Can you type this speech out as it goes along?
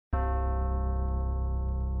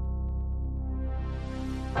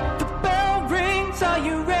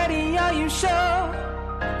show.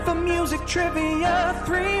 For music trivia,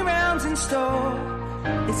 3 rounds in store.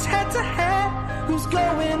 It's head to head, who's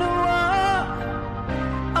going to war?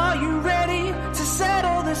 Are you ready to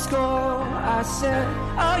settle the score? I said,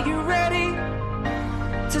 are you ready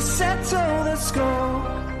to settle the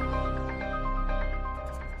score?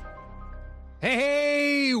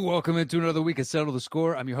 Hey, welcome into another week of Settle the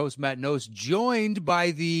Score. I'm your host, Matt Nose, joined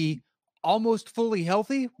by the almost fully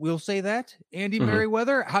healthy, we'll say that, Andy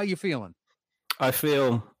Merriweather. How you feeling? I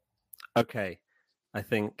feel okay. I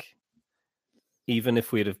think even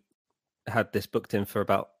if we'd have had this booked in for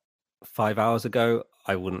about 5 hours ago,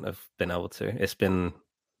 I wouldn't have been able to.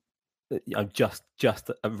 I'm just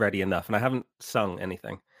ready enough, and I haven't sung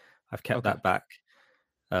anything. I've kept that back.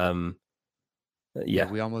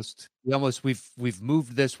 Yeah, we've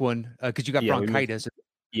moved this one because you got bronchitis.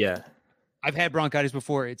 Yeah, I've had bronchitis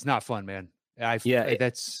before. It's not fun, man. That's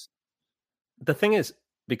the thing is,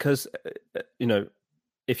 because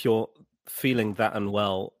if you're feeling that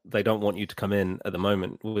unwell, they don't want you to come in at the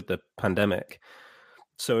moment with the pandemic.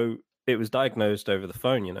 So it was diagnosed over the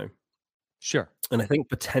phone, Sure. And I think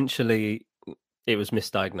potentially it was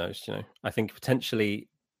misdiagnosed, I think potentially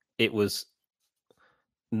it was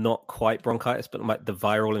not quite bronchitis, but like the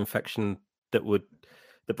viral infection that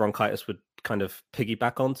the bronchitis would kind of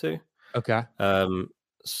piggyback onto. Okay.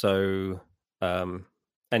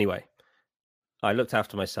 Anyway, I looked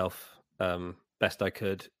after myself best I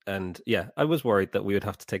could, and yeah, I was worried that we would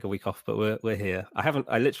have to take a week off, but we're here.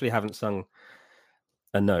 I literally haven't sung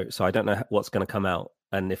a note, so I don't know what's going to come out.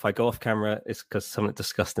 And if I go off camera, it's because something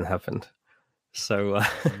disgusting happened. So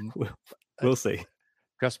we'll see.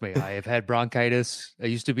 Trust me, I have had bronchitis. I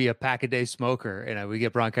used to be a pack-a-day smoker, and we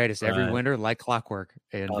get bronchitis every winter like clockwork.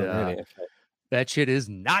 And really? Okay. That shit is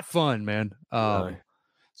not fun, man. No.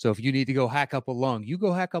 So if you need to go hack up a lung, you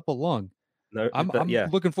go hack up a lung. No, I'm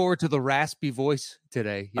looking forward to the raspy voice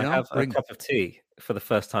today. I have a cup of tea for the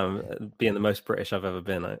first time, being the most British I've ever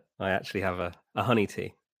been. I actually have a honey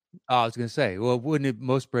tea. Oh, I was going to say, well, wouldn't it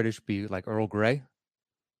most British be like Earl Grey?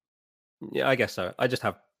 Yeah, I guess so. I just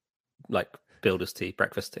have like Builder's tea,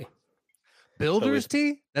 breakfast tea. Builder's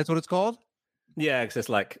tea? That's what it's called? Yeah, because it's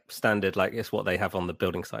like standard, like it's what they have on the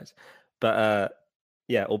building sites. But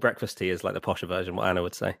yeah, or breakfast tea is like the posher version, what Anna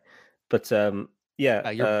would say. But yeah.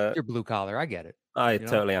 You're blue collar. I get it. I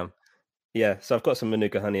totally am. Yeah, so I've got some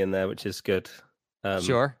Manuka honey in there, which is good.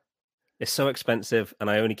 Sure. It's so expensive, and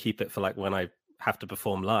I only keep it for like when I have to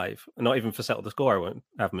perform live. Not even for Settle the Score, I won't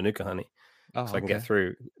have Manuka honey. So I can get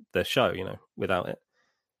through the show, without it.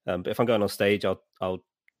 But if I'm going on stage, I'll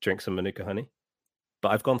drink some Manuka honey. But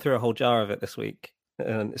I've gone through a whole jar of it this week,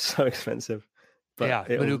 and it's so expensive. But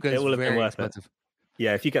yeah, Manuka is very expensive.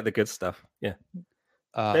 Yeah, if you get the good stuff, yeah.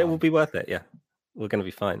 It will be worth it, yeah. We're going to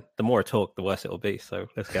be fine. The more I talk, the worse it will be. So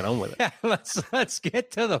let's get on with it. Let's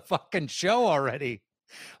get to the fucking show already.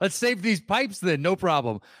 Let's save these pipes then. No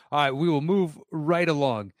problem. All right, we will move right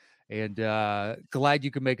along. And glad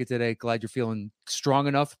you could make it today. Glad you're feeling strong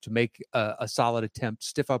enough to make a solid attempt,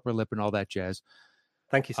 stiff upper lip and all that jazz.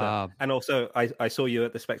 Thank you, sir. And also, I saw you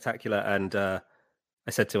at the Spectacular, and I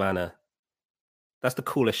said to Anna, that's the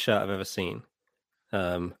coolest shirt I've ever seen.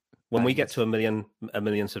 When we get to a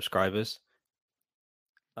million subscribers,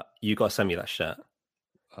 you got to send me that shirt.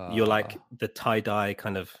 You're like the tie-dye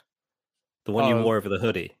kind of, the one you wore over the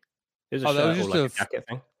hoodie. It was a shirt or like a jacket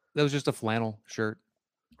thing. That was just a flannel shirt.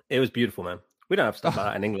 It was beautiful, man. We don't have stuff like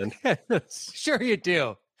that in England. Sure you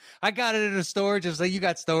do. I got it in a store, just like you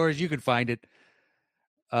got stores. You can find it.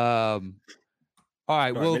 All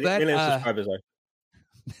right. Well, million subscribers.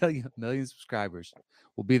 Million subscribers.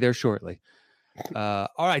 We'll be there shortly. All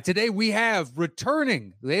right. Today we have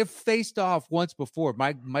returning. They have faced off once before.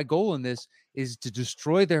 My goal in this is to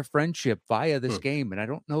destroy their friendship via this game, and I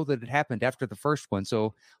don't know that it happened after the first one.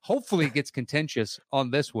 So hopefully it gets contentious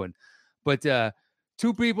on this one. But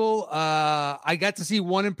two people, I got to see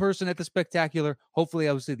one in person at the Spectacular. Hopefully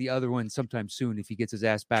I will see the other one sometime soon if he gets his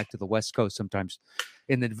ass back to the West Coast sometimes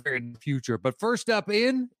in the very near future. But first up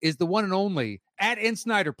in is the one and only at N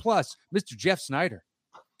Snyder Plus, Mr. Jeff Snyder.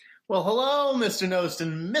 Well, hello, Mr.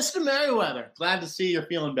 Nostin, Mr. Merriweather. Glad to see you're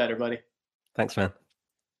feeling better, buddy. Thanks, man.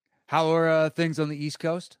 How are things on the East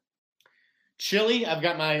Coast? Chilly. I've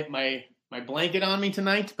got my blanket on me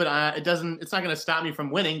tonight, but it's not going to stop me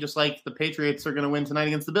from winning, just like the Patriots are going to win tonight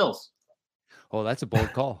against the Bills. Oh, that's a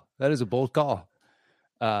bold call. That is a bold call.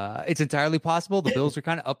 It's entirely possible. The Bills are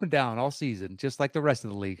kind of up and down all season, just like the rest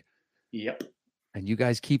of the league. Yep. And you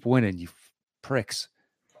guys keep winning, you pricks.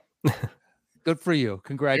 Good for you.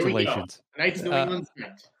 Congratulations. Tonight's New England's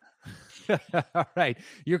night. All right.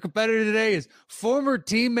 Your competitor today is former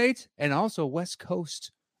teammate and also West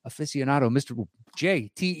Coast aficionado, Mr.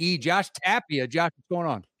 JTE, Josh Tapia. Josh, what's going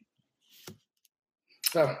on?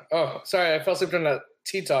 Oh, sorry. I fell asleep during that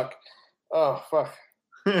tea talk. Oh, fuck.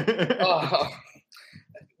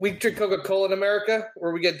 We drink Coca-Cola in America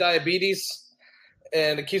where we get diabetes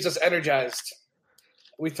and it keeps us energized.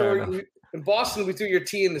 In Boston, we threw your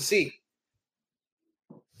tea in the sea.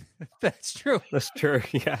 That's true. That's true.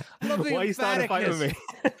 Yeah. Why are you starting to fight with me?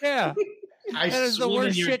 Yeah. That is the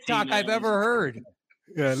worst shit talk I've ever heard.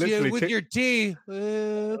 Yeah, literally. With your tea,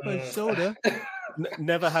 my soda.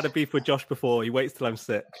 Never had a beef with Josh before. He waits till I'm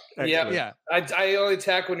sick. Excellent. Yeah. I only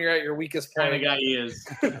attack when you're at your weakest point. Kind of guy he is.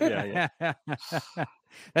 Yeah.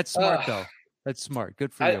 That's smart, though. That's smart.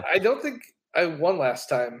 Good for you. I don't think I won last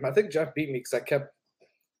time. I think Jeff beat me because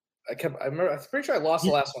I remember. I'm pretty sure I lost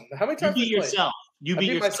the last one. How many times you beat yourself? I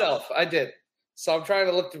beat myself. I did. So I'm trying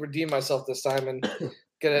to look to redeem myself this time and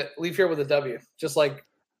leave here with a W, just like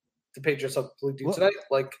the Patriots hopefully do tonight.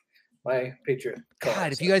 Like my Patriot.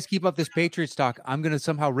 God, if you guys keep up this Patriots talk, I'm going to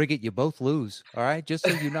somehow rig it. You both lose. All right, just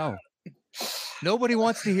so you know. Nobody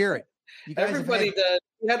wants to hear it. You guys Everybody does.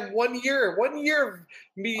 We had 1 year of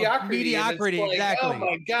mediocrity. Mediocrity, exactly. Oh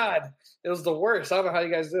my God, it was the worst. I don't know how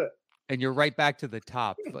you guys do it. And you're right back to the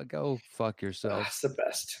top. But go fuck yourself. It's the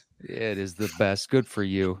best. It is the best. Good for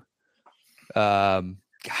you. God,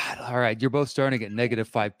 all right. You're both starting to get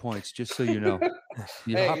 -5 points, just so you know.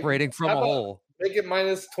 You're operating from a hole. Make it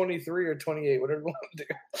minus 23 or 28, whatever you want to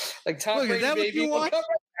do. Like Tom Brady, is that what you want?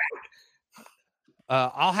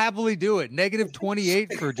 I'll happily do it.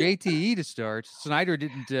 -28 for JTE to start. Snyder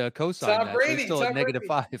didn't co-sign Tom that. Brady, So he's still at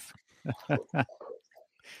 -5.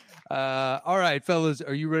 All right, fellas.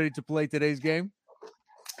 Are you ready to play today's game?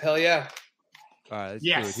 Hell yeah. All right,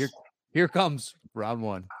 let's do it. Here comes round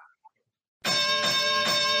one.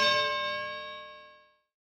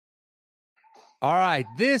 All right,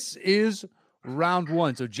 this is round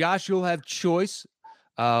one. So, Josh, you'll have choice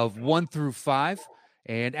of 1 through 5.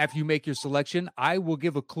 And after you make your selection, I will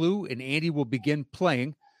give a clue and Andy will begin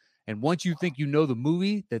playing. And once you think you know the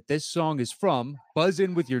movie that this song is from, buzz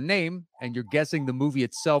in with your name and you're guessing the movie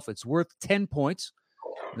itself. It's worth 10 points.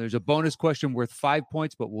 There's a bonus question worth 5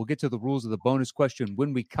 points, but we'll get to the rules of the bonus question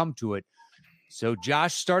when we come to it. So,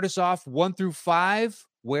 Josh, start us off 1 through 5.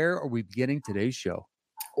 Where are we beginning today's show?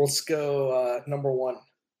 Let's go number 1.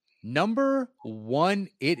 Number 1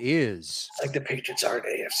 it is. Like the Patriots are in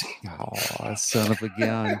AFC. Oh, son of a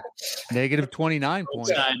gun. -29 points.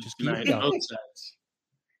 Just keep it going. Both sides.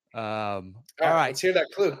 All right. Let's hear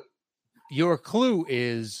that clue. Your clue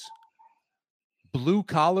is blue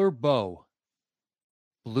collar bow.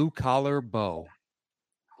 Blue collar bow.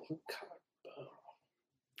 Blue collar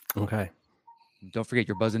bow. Okay. Don't forget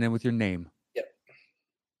you're buzzing in with your name. Yep.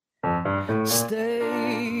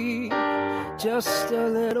 Stay just a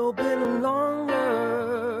little bit longer.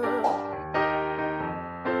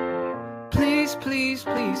 Please, please,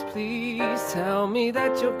 please, please tell me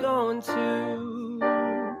that you're going to.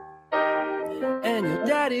 And your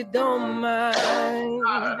daddy don't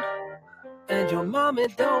mind. And your mommy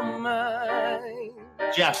don't mind.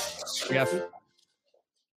 Jeff.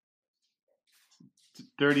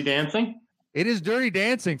 Dirty Dancing? It is Dirty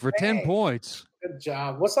Dancing for 10 points. Good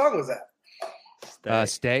job. What song was that?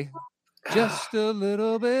 Stay. Just a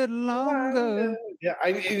little bit longer. Yeah,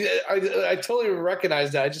 I totally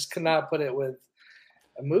recognized that. I just could not put it with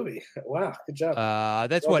a movie. Wow, good job.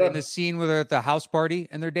 That's well what done. In the scene where they're at the house party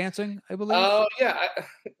and they're dancing, I believe. Oh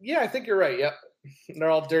yeah, I think you're right. Yep, they're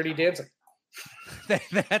all dirty dancing.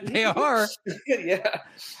 that they are. Yeah.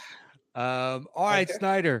 All right, okay.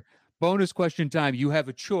 Snyder. Bonus question time. You have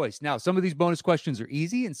a choice. Now, some of these bonus questions are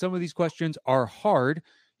easy and some of these questions are hard.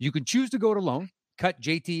 You can choose to go it alone, cut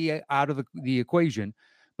JT out of the equation.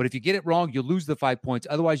 But if you get it wrong, you'll lose the 5 points.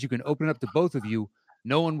 Otherwise, you can open it up to both of you.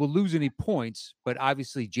 No one will lose any points. But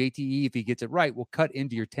obviously, JTE, if he gets it right, will cut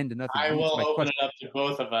into your 10-0. I will open it up to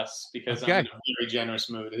both of us because I'm in a very generous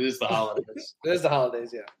mood. It is the holidays. It is the holidays,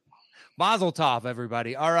 yeah. Mazel tov,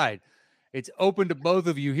 everybody. All right. It's open to both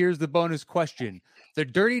of you. Here's the bonus question. The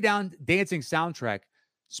Dirty Dancing soundtrack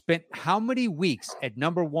spent how many weeks at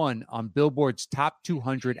number 1 on Billboard's top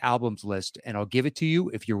 200 albums list? And I'll give it to you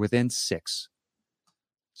if you're within 6.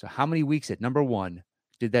 So how many weeks at number 1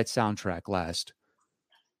 did that soundtrack last?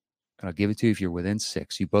 And I'll give it to you if you're within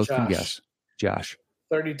 6. You both can guess. Josh.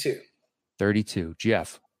 32. 32.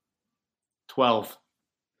 Jeff. 12.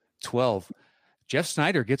 12. Jeff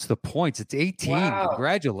Snyder gets the points. It's 18. Wow.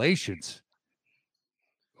 Congratulations.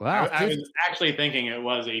 Wow. I was actually thinking it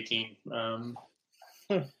was 18.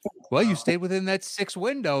 Well, you stayed within that 6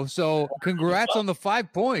 window. So congrats on the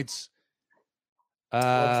 5 points.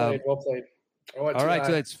 Well played. All right.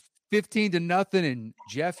 So it's 15-0. And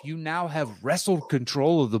Jeff, you now have wrestled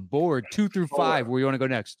control of the board. 2 through 5. Where you want to go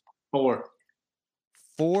next? 4.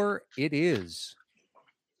 4 it is.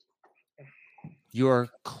 Your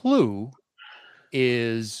clue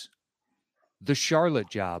is the Charlotte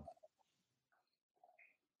Job.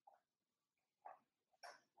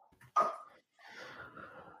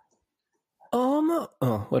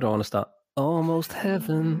 Where do I want to start? Almost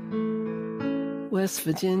heaven, West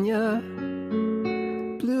Virginia,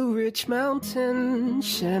 Blue Ridge Mountain,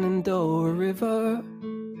 Shenandoah River.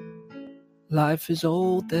 Life is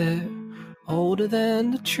old there, older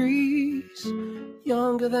than the trees,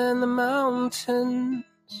 younger than the mountains,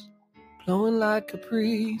 blowing like a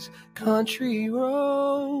breeze. Country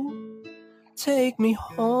road, take me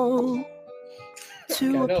home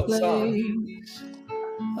to a place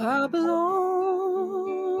I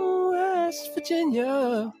belong, West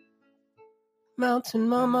Virginia, Mountain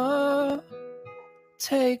Mama,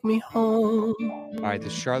 take me home. All right,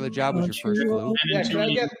 the Charlotte Job was your first clue. Yeah, can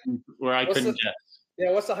I get where I couldn't guess?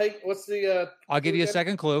 Yeah, what's the height? What's the? I'll give you a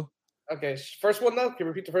second clue. Okay, first one though. Can you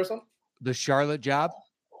repeat the first one? The Charlotte Job.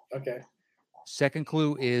 Okay. Second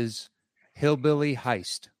clue is Hillbilly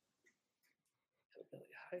Heist.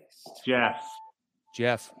 Jeff.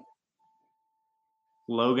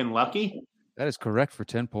 Logan Lucky. That is correct for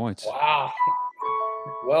 10 points. Wow.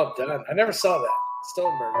 Well done. I never saw that.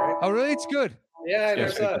 Stoneberg, right? Oh, really? It's good. Yeah, I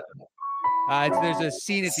never saw it. There's a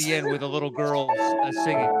scene at the end with a little girl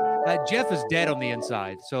singing. Jeff is dead on the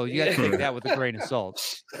inside, so you got to take that with a grain of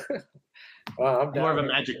salt. Wow, I'm more of a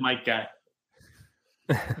Magic Mike guy.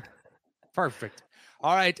 Perfect.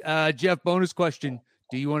 All right, Jeff, bonus question.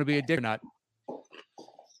 Do you want to be a dick or not?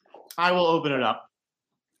 I will open it up.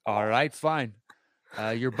 All right, fine.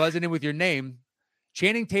 You're buzzing in with your name.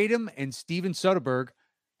 Channing Tatum and Steven Soderbergh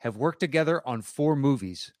have worked together on 4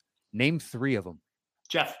 movies. Name 3 of them.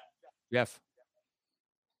 Jeff.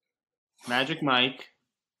 Magic Mike.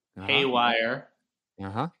 Haywire.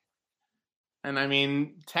 Uh-huh. And I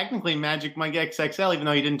mean, technically Magic Mike XXL, even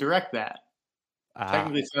though he didn't direct that.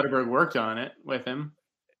 Technically Soderbergh worked on it with him.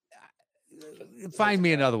 Find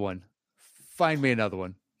me another one.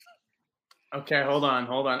 Okay, hold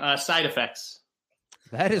on. Side Effects.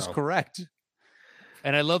 That is correct.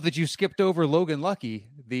 And I love that you skipped over Logan Lucky,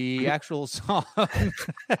 the actual song. I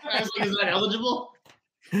was like, is that eligible?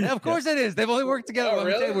 Yeah, of course it is. They've only worked together. Oh,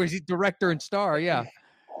 really? Where he's director and star. Yeah.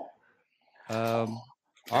 All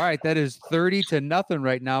right. That is 30-0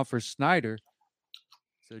 right now for Snyder.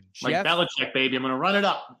 So Jeff, like Belichick, baby. I'm going to run it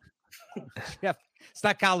up. Jeff, it's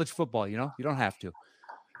not college football, you know? You don't have to.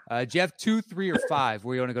 Jeff, 2, 3, or 5.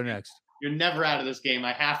 Where you want to go next? You're never out of this game.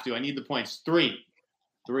 I have to. I need the points. 3.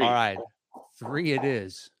 All right. 3 it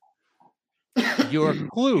is. Your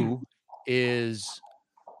clue is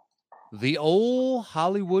the old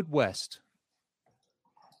Hollywood West.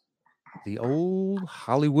 The old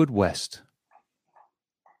Hollywood West.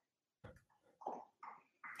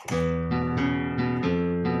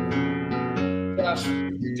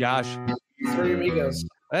 Josh. 3 Amigos.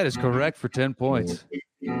 That is correct for 10 points.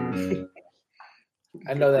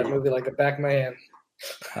 I know that movie like the back of my hand.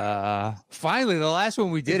 Finally, the last one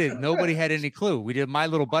we did it, nobody had any clue. We did My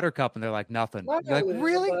Little Buttercup, and they're like, nothing. You're like,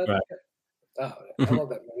 really? Right. Oh, I love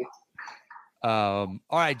that movie. All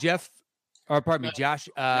right, Jeff. Or pardon me, Josh.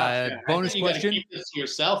 Bonus question. Keep this to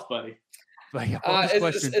yourself, buddy. Bonus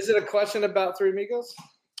question. Is it a question about 3 Amigos?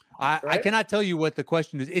 I cannot tell you what the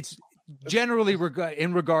question is. It's generally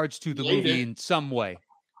in regards to the movie in some way.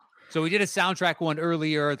 So we did a soundtrack one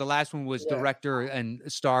earlier. The last one was director and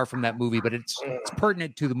star from that movie, but it's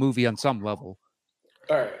pertinent to the movie on some level.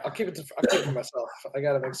 All right, I'll keep it for myself. I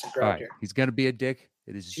got to make some ground here. He's gonna be a dick.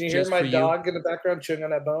 It is. Can you hear my dog in the background chewing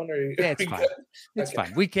on that bone? Yeah, it's fine. It's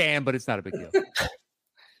fine. We can, but it's not a big deal.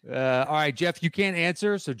 All right, Jeff, you can't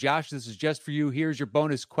answer. So, Josh, this is just for you. Here's your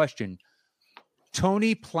bonus question.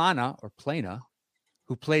 Tony Plana,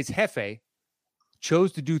 who plays Jefe,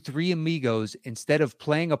 chose to do 3 Amigos instead of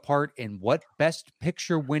playing a part in what Best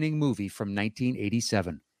Picture winning movie from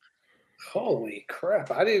 1987? Holy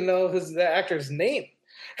crap. I didn't know the actor's name.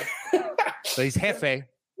 So he's Jefe.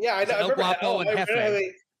 Yeah, I know. El Guapo and Jefe.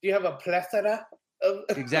 Do you have a plethora of...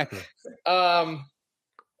 Exactly. All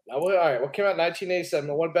right, what came out in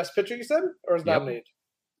 1987? One Best Picture, you said? Or is nominated?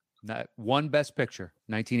 One Best Picture,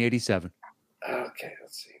 1987. Okay,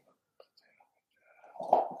 let's see.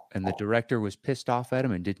 And the director was pissed off at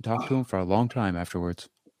him and didn't talk to him for a long time afterwards.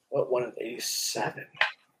 What one of 87?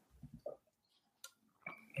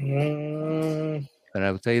 And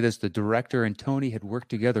I will tell you this, the director and Tony had worked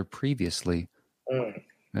together previously. And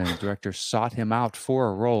the director sought him out for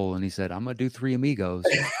a role, and he said, I'm going to do 3 Amigos.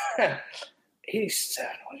 87.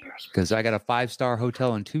 Because I got a 5-star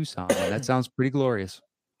hotel in Tucson, and that sounds pretty glorious.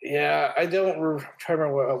 Yeah, I don't try to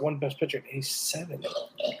remember what one Best Picture in 87.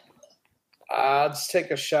 I'll just take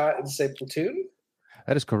a shot and say Platoon.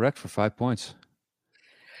 That is correct for 5 points.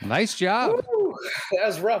 Nice job. Woo, that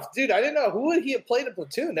was rough. Dude, I didn't know who would he have played in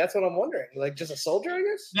Platoon. That's what I'm wondering. Like just a soldier, I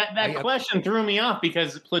guess? That question threw me off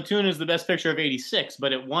because Platoon is the Best Picture of 86,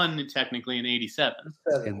 but it won technically in 87.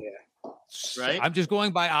 Right? I'm just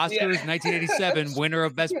going by Oscars 1987, winner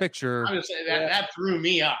of Best Picture. I'm just saying that threw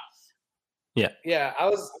me off. Yeah, I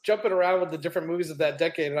was jumping around with the different movies of that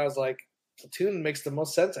decade, and I was like, Platoon makes the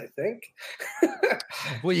most sense, I think.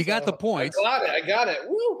 Well, you got the point. I got it.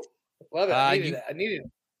 Woo! Love it. I needed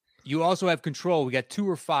it. You also have control. We got 2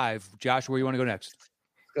 or 5. Josh, where you want to go next?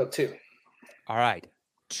 Let's go 2. All right.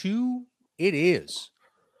 2 it is.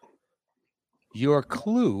 Your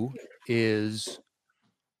clue is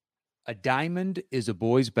a diamond is a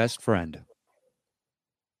boy's best friend.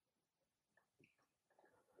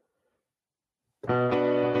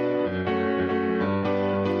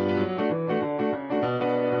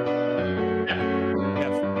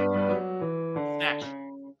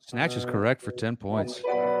 Snatch is correct for 10 points.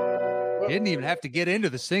 He didn't even have to get into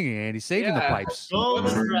the singing, and he's saving the pipes.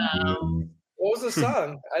 Golden Brown. What was the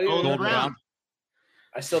song? Golden Brown.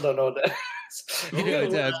 I still don't know what that is.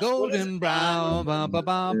 It's golden brown.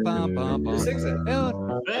 Who sings it?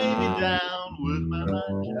 Baby down with my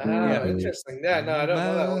mind. Interesting. Yeah, no, I don't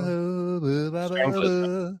know that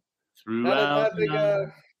one. Not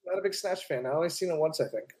a big Snatch fan. I only seen it once, I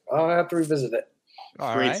think. I'll have to revisit it.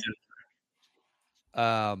 All right.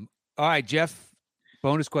 All right, Jeff.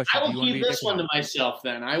 Bonus question. I will keep this one to myself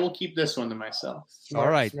then. I will keep this one to myself. All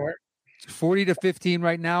right. 40-15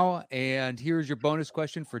 right now. And here's your bonus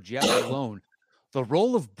question for Jeff alone. The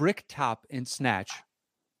role of Bricktop in Snatch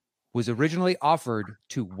was originally offered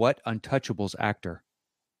to what Untouchables actor?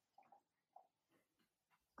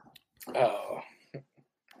 Oh. I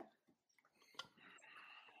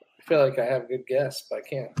feel like I have a good guess, but I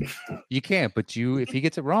can't. You can't, but if he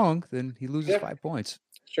gets it wrong, then he loses 5 points.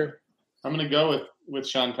 Sure. I'm going to go with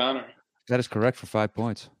Sean Connery. That is correct for 5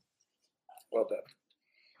 points. Well done.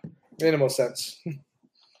 Made the most sense.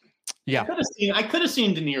 Yeah. I could have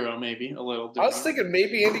seen De Niro maybe a little different. I was thinking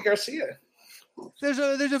maybe Andy Garcia. There's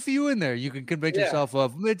a few in there. You can convince yourself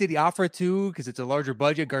of, did he offer to? Because it's a larger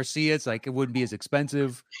budget. Garcia, it's like it wouldn't be as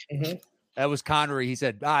expensive. Mm-hmm. That was Connery. He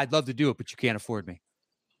said, I'd love to do it, but you can't afford me.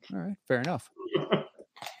 All right, fair enough.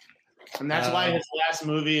 And that's why his last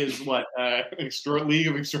movie is what? League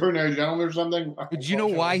of Extraordinary Gentlemen or something? Do you know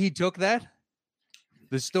why he took that?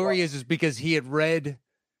 The story is because he had read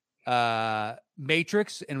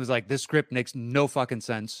Matrix and was like, this script makes no fucking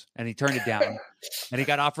sense. And he turned it down. And he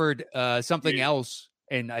got offered something else.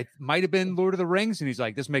 And it might have been Lord of the Rings. And he's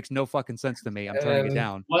like, this makes no fucking sense to me. I'm turning it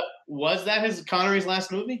down. What was that his Connery's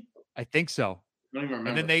last movie? I think so. I don't even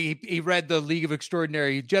remember. And then he read the League of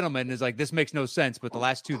Extraordinary Gentlemen and is like, this makes no sense, but the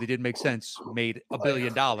last 2 that did make sense made $1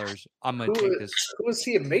 billion. I'm gonna take this. Who was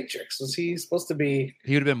he in Matrix? Was he supposed to be?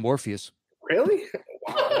 He would have been Morpheus. Really?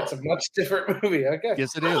 Wow, that's a much different movie. Okay.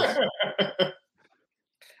 Yes, it is.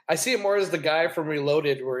 I see it more as the guy from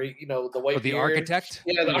Reloaded, where the white the beard. architect.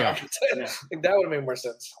 Yeah, the architect. Yeah. I think that would have made more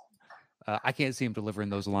sense. I can't see him delivering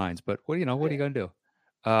those lines, but what are you going to do?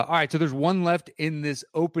 All right, so there's one left in this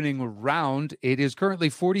opening round. It is currently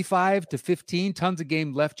 45-15. Tons of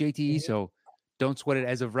game left, JTE, so don't sweat it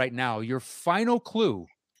as of right now. Your final clue.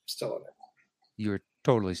 Still in it. You're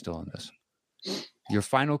totally still in this. Your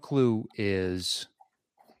final clue is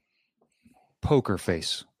poker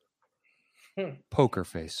face. Poker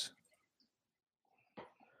face.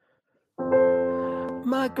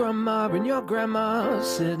 My grandma and your grandma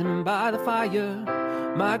sitting by the fire.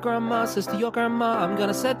 My grandma says to your grandma, I'm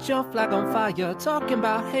gonna set your flag on fire. Talking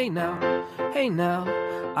about, hey now,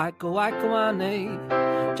 Aiko ane,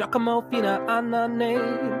 Giacomo fina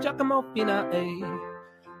anane, Giacomo fina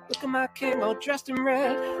Look at my king all dressed in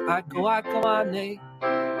red, Aiko ane.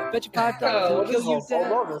 I bet you $5 will kill you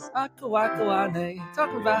dead. Aiko ane.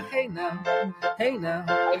 Talking about, hey now.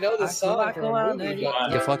 I know this song from a movie.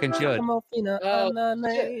 You fucking should. Giacomo fina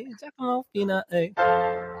anane, Giacomo fina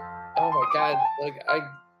Oh my god! Like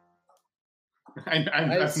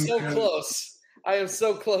I'm so close. I am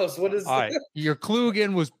so close. What is? All right. Your clue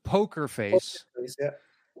again was poker face.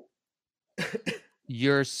 Yeah.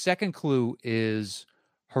 Your second clue is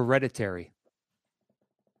Hereditary.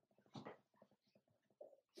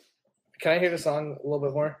 Can I hear the song a little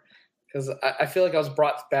bit more? Because I feel like I was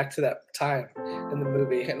brought back to that time in the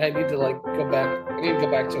movie, and I need to go back. I need to go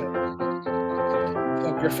back to it.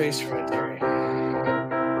 Poker face Hereditary.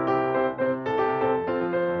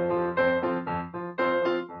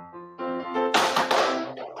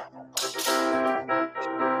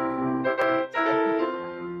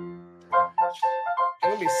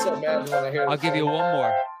 God, when I hear I'll this give you song. one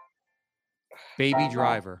more. Baby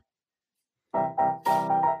Driver.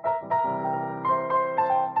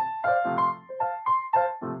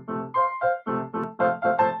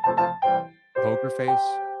 Poker Face,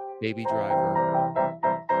 Baby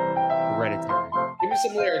Driver, Hereditary. Give me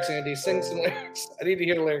some lyrics, Andy. Sing some lyrics. I need to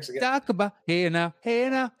hear the lyrics again. Talk about hey now, hey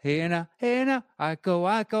now, hey now, hey now. I go,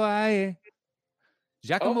 I.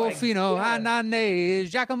 Giacomo Oh my Fino, God. Anane,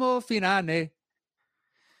 Giacomo Finane.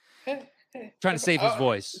 Trying to save his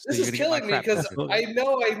voice. This so is you're gonna killing me get my crap because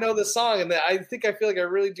message. I know the song, and I think I feel like I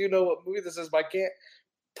really do know what movie this is, but I can't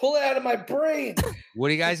pull it out of my brain. What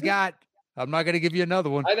do you guys got? I'm not gonna give you another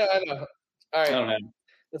one. I know. All I right, don't have.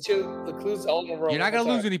 let's hear the clues all in a row. You're not one gonna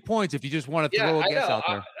more lose time. any points if you just want to Yeah, throw a I guess know. out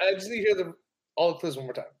there. I just need to hear all the clues one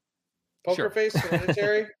more time. Poker Sure. Face,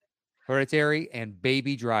 Hereditary. Hereditary and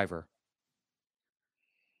Baby Driver.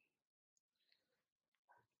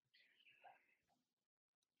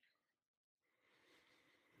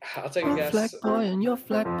 I'll take a guess. Flag boy and your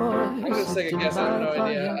flag boy. I'm gonna take a guess. I have no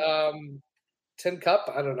idea. Tin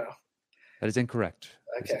Cup. I don't know. That is incorrect.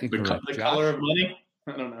 That's Okay. incorrect. The Josh? color of money?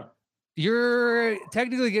 I don't know. You're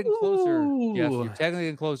technically getting closer. Jeff, Ooh. you're technically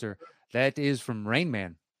getting closer. That is from Rain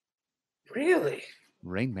Man. Really?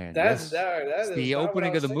 Rain Man. That's yes. that It's is the not what I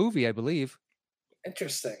opening was of the thinking. movie, I believe.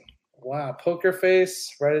 Interesting. Wow. Poker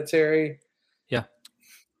Face, Hereditary. Yeah.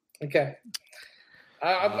 Okay.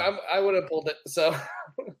 I would have pulled it. So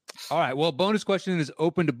All right. Well, bonus question is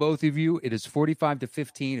open to both of you. It is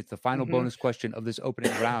 45-15. It's the final Mhm. bonus question of this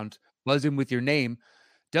opening round. Buzz in with your name.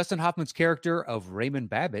 Dustin Hoffman's character of Raymond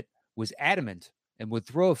Babbitt was adamant and would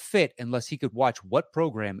throw a fit unless he could watch what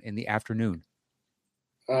program in the afternoon?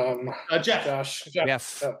 Jeff, Josh.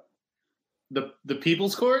 Jeff. Oh, the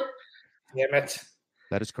People's Court? damn it.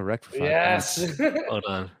 That is correct for 5 Yes. points. Hold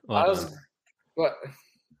on. I was what?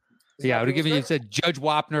 Is Yeah, I that would have given you People's Court? said Judge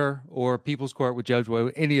Wapner or People's Court with Judge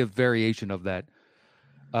Wapner, any variation of that.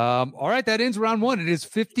 All right, that ends round one. It is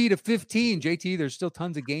 50-15. JT, there's still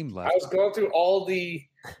tons of game I left. was going through all the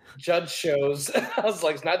judge shows. I was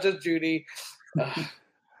like, it's not just Judy. It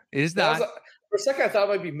is That not. was for a second, I thought it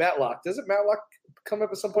might be Matlock. Doesn't Matlock come up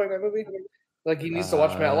at some point in that movie? Like he needs to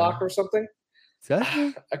watch Matlock or something? Does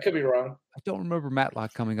it? I could be wrong. I don't remember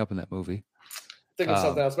Matlock coming up in that movie. Think of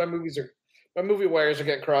something else. My movie wires are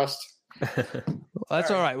getting crossed. Well,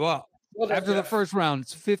 that's all right. Well, after the first round,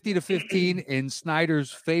 it's 50-15 in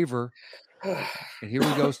Snyder's favor. And here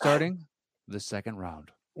we go, starting the second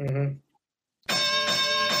round. Mm-hmm.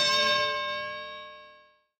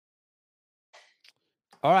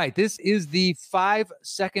 All right, this is the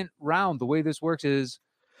 5-second round. The way this works is,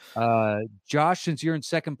 Josh, since you're in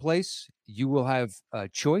second place, you will have a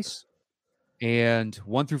choice. And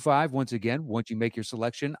 1 through 5, once again, once you make your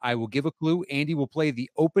selection, I will give a clue. Andy will play the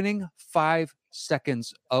opening 5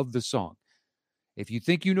 seconds of the song. If you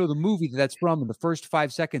think you know the movie that's from in the first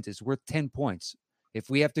 5 seconds, it's worth 10 points. If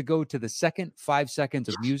we have to go to the second 5 seconds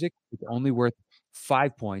of music, it's only worth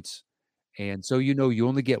 5 points. And so you know you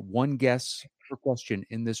only get one guess per question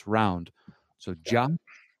in this round. So, John,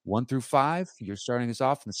 1 through 5, you're starting us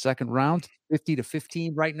off in the second round,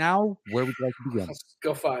 50-15 right now. Where would you like to begin? Let's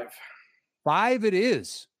go 5. 5 it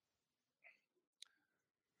is.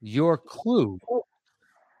 Your clue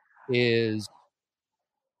is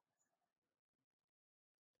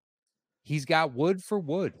he's got wood for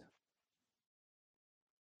wood.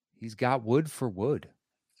 He's got wood for wood.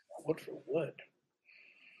 Wood for wood.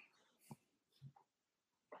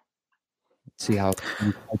 Let's see how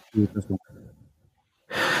this one.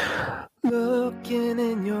 Looking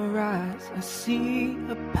in your eyes, I see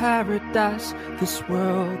a paradise. This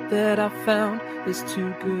world that I found is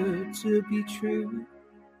too good to be true.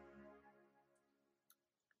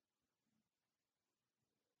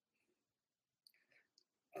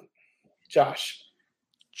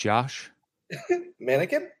 Josh.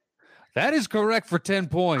 Mannequin? That is correct for 10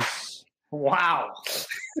 points. Wow.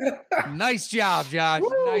 Nice job, Josh.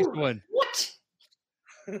 Nice one. What?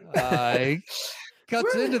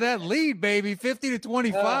 Cuts into that lead, baby,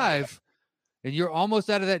 50-25. And you're almost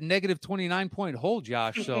out of that negative 29-point hole,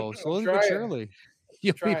 Josh. So slowly but surely,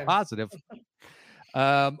 you'll be positive.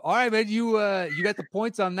 All right, man. You got the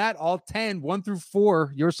points on that. All 10, 1 through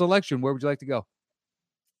 4. Your selection. Where would you like to go?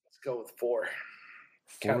 Let's go with 4.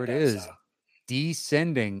 4 it is.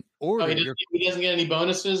 Descending order. Oh, he doesn't get any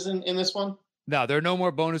bonuses in this one? No, there are no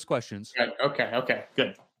more bonus questions. Okay,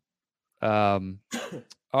 good. All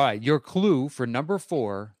right. Your clue for number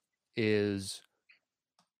 4 is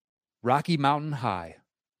Rocky Mountain High.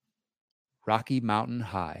 Rocky Mountain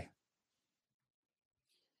High.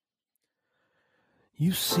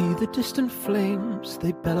 You see the distant flames,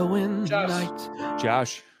 they bellow in the Josh. night.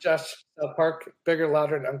 Josh, Josh, South Park, bigger,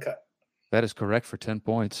 louder, and uncut. that is correct for 10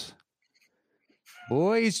 points.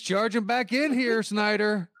 Boy, he's charging back in here,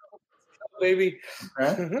 Snyder. Baby.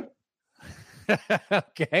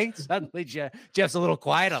 Okay, suddenly Jeff's a little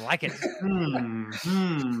quiet. I like it.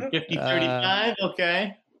 50-35,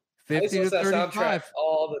 okay. I used 50 to to listen to that 35. soundtrack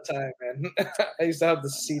all the time, man. I used to have the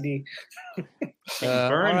CD. All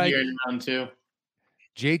Burn right, here in round 2.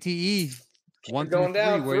 JTE, 1 through going 3.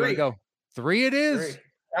 down, Where you want to 3. go? 3 it is. 3.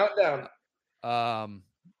 Countdown.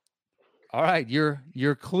 All right,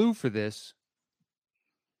 your clue for this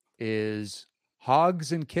is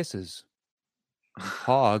hogs and kisses.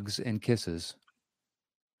 Hogs and kisses.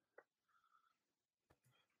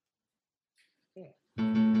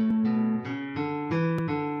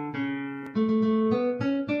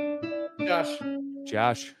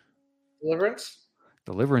 Josh, Deliverance.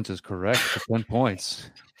 Deliverance is correct for 10 points.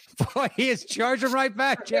 Boy, he is charging right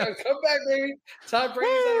back, Jeff. Yeah, come back, baby. Tom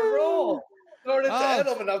Brady's on a roll. Throwing it to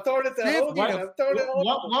Edelman. I'm throwing it to Hogan. I'm throwing it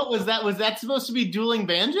What was that? Was that supposed to be dueling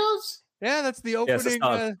banjos? Yeah, that's the it's the opening.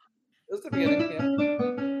 start. It was the beginning, yeah.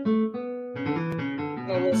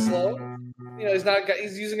 A little slow. You know,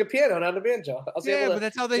 he's using a piano, not a banjo. I was able to but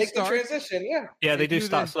that's how they make start. the transition, yeah. Yeah, they do do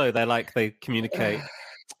start the- slow. They communicate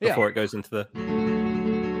Yeah. before it goes into the.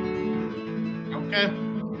 Okay.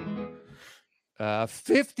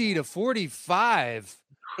 50 to 45.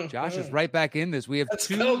 Josh is right back in this. We have Let's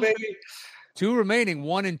go, baby. two remaining,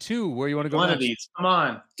 1 and 2. Where you want to go One next? of these. Come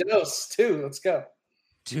on. Dose, 2. Let's go.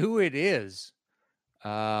 2 it is.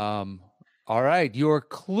 All right. Your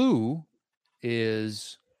clue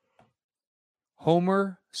is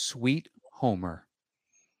Homer, Sweet Homer.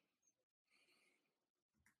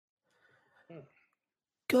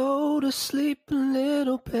 Go to sleep,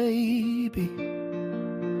 little baby.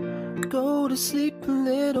 Go to sleep,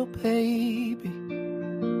 little baby.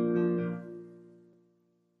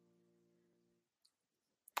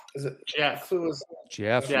 Is it Jeff. Who was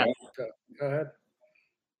Jeff, Jeff. Go ahead.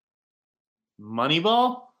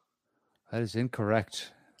 Moneyball? that is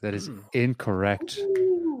incorrect. That is incorrect.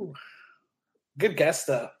 Ooh. Good guess,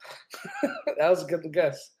 though. That was a good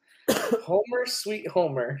guess. Homer, Sweet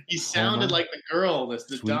Homer. He sounded Homer. like the girl, the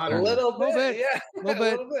Sweet daughter. A Homer. little bit, Little bit. yeah. Little A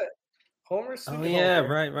bit. little bit. Homer, Sweet Oh Homer. yeah,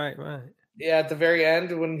 right. Yeah, at the very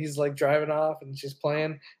end when he's like driving off and she's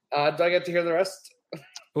playing. Do I get to hear the rest?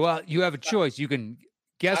 Well, you have a choice. You can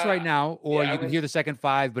guess right now, or yeah, you can hear the second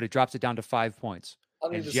 5, but it drops it down to 5 points. I'll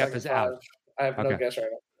need And the Jeff second is out. 5. I have no Okay. guess right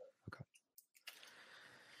now.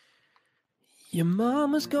 Your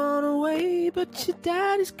mama's gone away, but your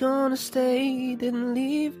daddy's gonna stay. Didn't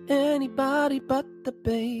leave anybody but the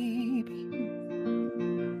baby.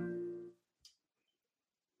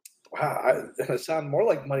 Wow, it sounded more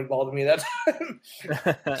like Moneyball to me that time.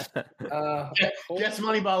 Guess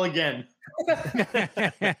Moneyball again.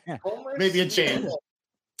 Homer, Maybe a Sweet change.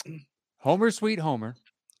 Homer. Homer, Sweet Homer.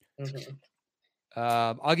 Mhm.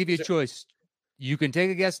 I'll give you a choice. You can take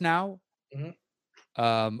a guess now. Mhm.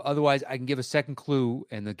 Otherwise, I can give a second clue,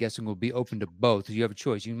 and the guessing will be open to both. You have a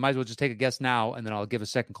choice. You might as well just take a guess now, and then I'll give a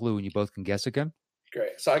second clue, and you both can guess again.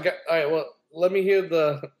 Great. So all right. Well, let me hear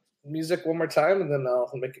the music one more time, and then I'll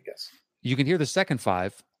make a guess. You can hear the second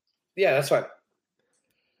 5. Yeah, that's fine.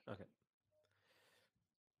 Okay.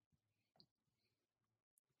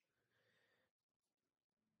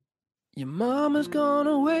 Your mama's gone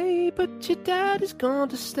away, but your daddy's gone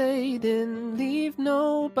to stay. Didn't leave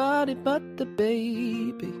nobody but the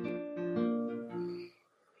baby.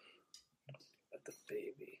 But the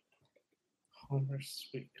baby. Homer,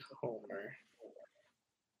 Sweet Homer.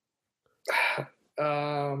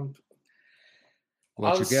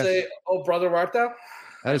 What's I'll your guess? say, "Oh, Brother Martha."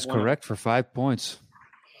 That is correct for 5 points.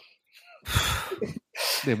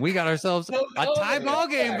 Then we got ourselves a tie ball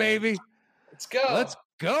game, baby. Let's go. Let's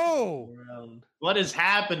go. What is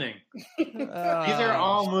happening? These are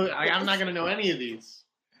all I'm not going to know any of these.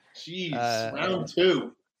 Jeez. Round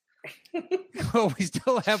 2. Well, we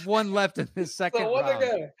still have one left in this second So what round.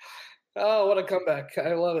 again? Oh, what a comeback!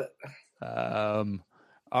 I love it.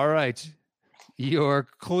 All right. Your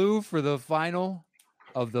clue for the final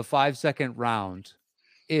of the 5-second round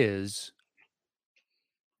is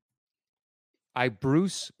I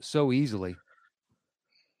bruise so easily.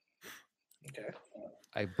 Okay.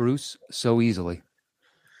 I bruise so easily.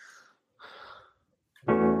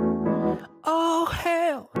 Oh,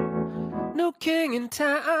 hell, no king in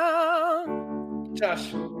town.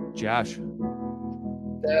 Josh, Josh,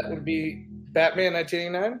 that would be Batman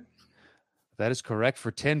 1989. that is correct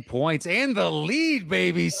for 10 points and the lead,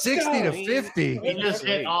 baby, 60 to 50. He just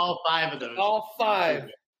hit all 5 of those. All 5.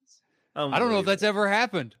 I don't know if that's ever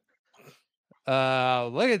happened.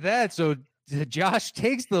 Look at that. So Josh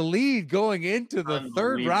takes the lead going into the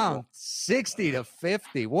third round,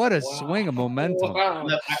 60-50. What a swing of momentum. Wow.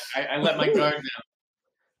 I let my guard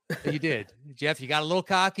down. You did. Jeff, you got a little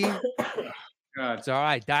cocky. God. It's all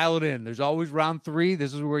right. Dial it in. There's always round 3.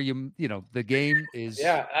 This is where the game is.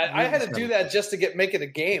 Yeah, I had to do that just to make it a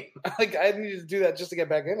game. Like I needed to do that just to get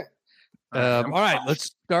back in it. All right,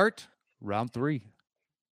 let's start round 3.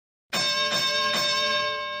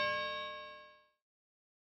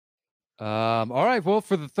 All right. Well,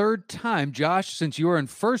 for the third time, Josh, since you are in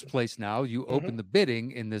first place now, you open the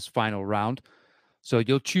bidding in this final round. So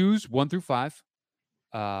you'll choose 1 through 5.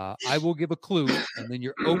 I will give a clue, and then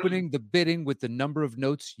you're opening the bidding with the number of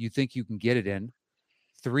notes you think you can get it in.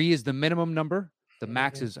 3 is the minimum number. The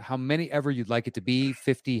max is how many ever you'd like it to be.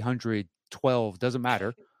 50, 100, 12, doesn't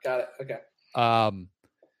matter. Got it. Okay.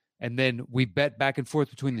 And then we bet back and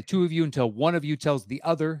forth between the two of you until one of you tells the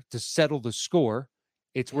other to settle the score.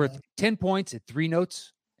 It's worth 10 points at 3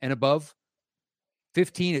 notes and above,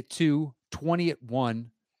 15 at 2, 20 at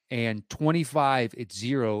 1, and 25 at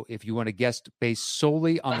 0 if you want to guess based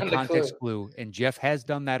solely on the context clue. And Jeff has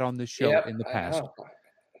done that on this show in the past.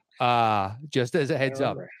 Just as a heads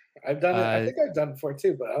up. I've done it. I think I've done it before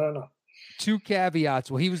too, but I don't know. 2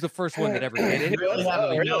 caveats. Well, he was the first one that ever did it. Really have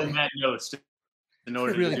to know Matt notes in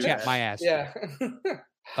order to really do chat that. my ass. Yeah.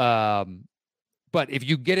 But if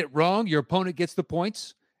you get it wrong, your opponent gets the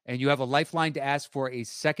points, and you have a lifeline to ask for a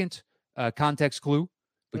second context clue,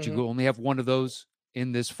 but you only have one of those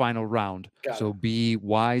in this final round. So be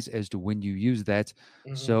wise as to when you use that.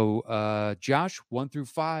 So, Josh, 1 through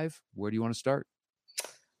 5, where do you want to start?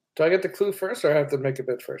 Do I get the clue first, or I have to make a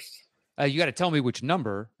bid first? You got to tell me which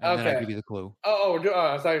number, and then I'll give you the clue. I thought you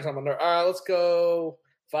were talking about number. All right, let's go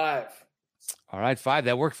 5. All right, 5.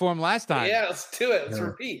 That worked for him last time. Yeah, let's do it. Let's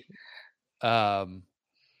repeat. All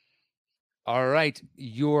right,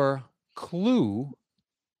 your clue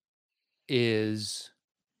is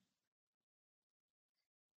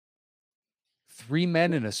 3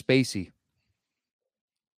 men and a spacey.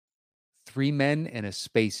 3 men and a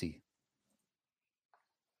spacey.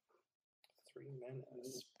 3 men and a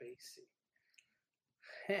spacey.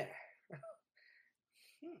 Huh.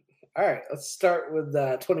 All right, let's start with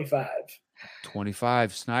 25.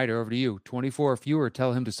 25. Snyder, over to you. 24 or fewer,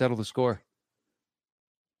 tell him to settle the score.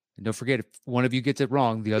 And don't forget, if one of you gets it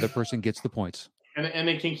wrong, the other person gets the points. And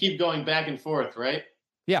it can keep going back and forth, right?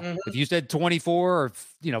 Yeah. If you said 24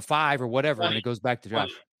 or 5 or whatever, 20. And it goes back to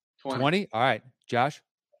Josh. 20. All right. Josh?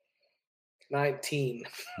 19.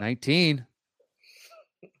 19.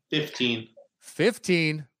 15.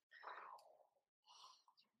 15.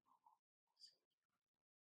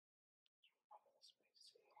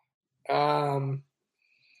 Um,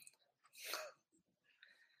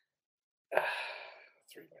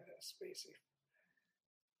 3 minutes, spacey.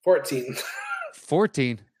 14.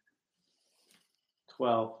 14.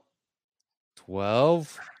 12.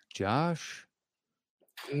 12. Josh.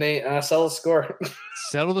 Nate, settle the score.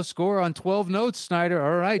 Settle the score on 12 notes, Snyder.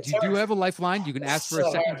 All right. You do have a lifeline. You can ask for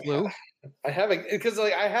a second clue. I have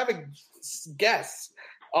a guess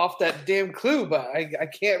off that damn clue, but I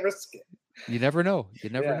can't risk it. You never know. You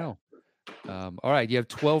never know. All right. You have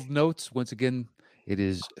 12 notes. Once again, it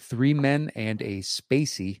is 3 men and a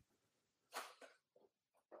spacey.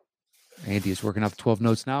 Andy is working off 12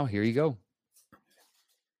 notes now. Here you go.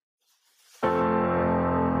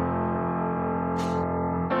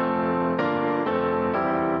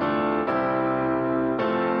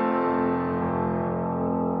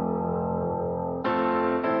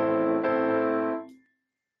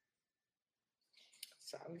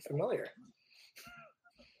 Sounded familiar.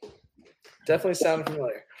 Definitely sounded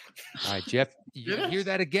familiar. All right, Jeff, you hear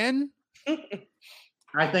that again?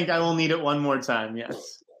 I think I will need it one more time.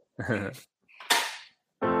 Yes.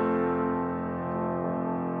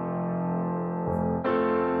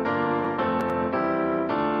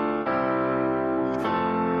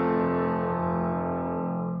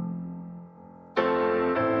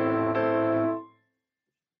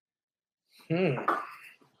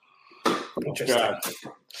 Interesting.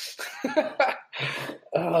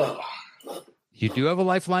 Oh. You do have a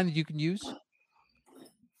lifeline that you can use?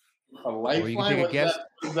 A lifeline? What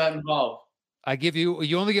does that involve?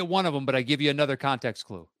 You only get one of them, but I give you another context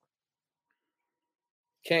clue.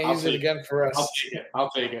 Can't use it again for us. I'll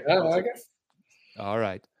take it. Oh, okay. All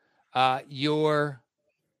right. Your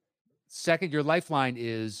lifeline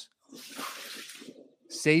is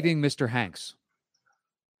saving Mr. Hanks.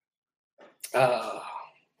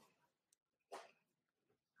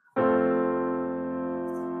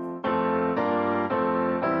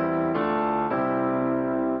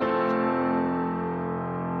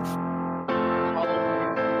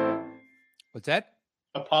 What's that?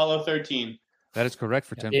 Apollo 13. That is correct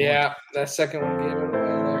for 10 Yeah, points. that second one gave it away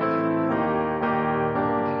there.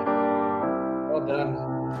 Well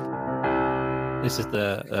done. This is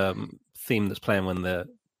the theme that's playing when the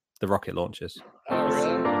rocket launches. Oh,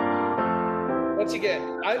 really? What'd you get?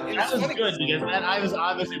 That was good because I was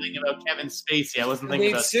obviously thinking about Kevin Spacey. I wasn't thinking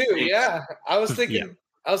Me about too. Spacey. Yeah, I was thinking. Yeah.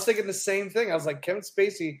 I was thinking the same thing. I was like, Kevin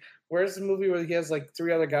Spacey. Where's the movie where he has like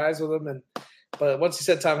 3 other guys with him? But once you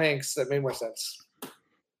said Tom Hanks, that made more sense.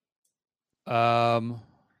 All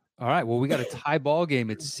right. Well, we got a tie ball game.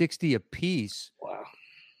 It's 60 apiece. Wow.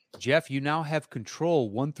 Jeff, you now have control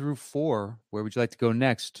 1 through 4. Where would you like to go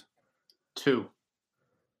next? 2.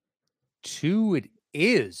 2 it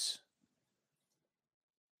is.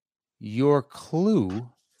 Your clue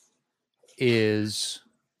is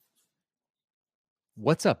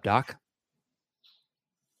what's up, Doc?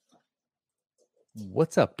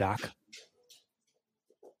 What's up, Doc?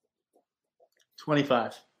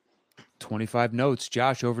 25. 25 notes.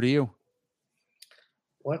 Josh, over to you.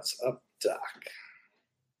 What's up, Doc?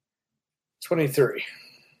 23.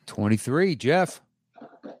 23. Jeff.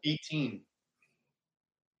 18.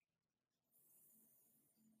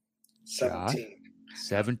 17.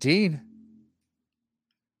 17.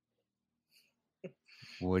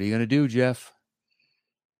 What are you going to do, Jeff?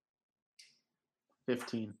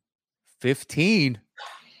 15. 15.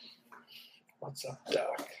 What's up,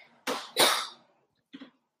 Doc?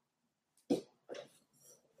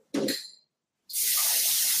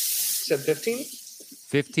 Said 15?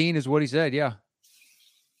 15 is what he said, yeah.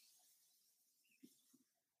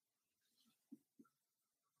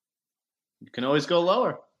 You can always go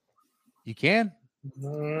lower. You can.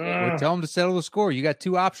 Well, tell him to settle the score. You got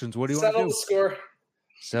 2 options. What do you want to Settle do? the score.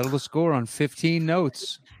 Settle the score on 15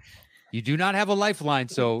 notes. You do not have a lifeline,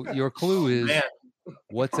 so your clue is Man.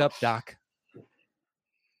 what's up, Doc?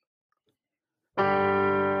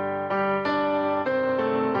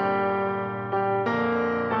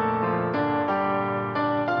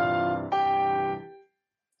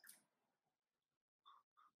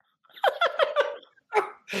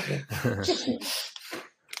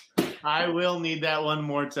 I will need that one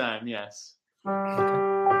more time. Yes.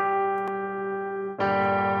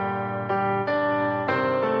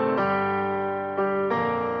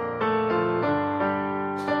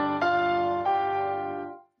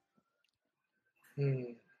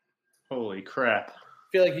 Holy crap. I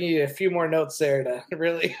feel like you need a few more notes there to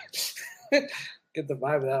really get the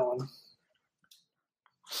vibe of that one.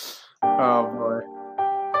 Oh, boy.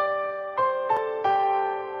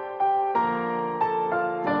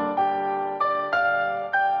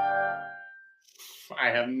 I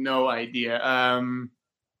have no idea.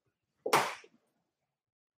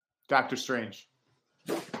 Doctor Strange.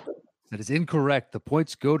 That is incorrect. The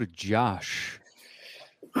points go to Josh.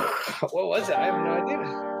 What was it? I have no idea.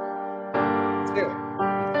 Let's do it.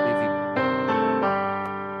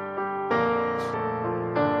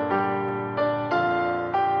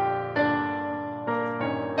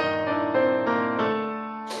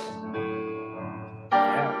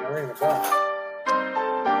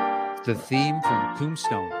 The theme from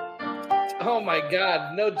Tombstone. Oh my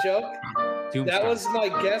God, no joke. Tombstone. That was my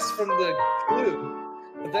guess from the clue.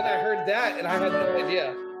 But then I heard that and I had no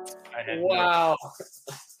idea. Wow.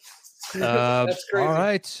 That's crazy. All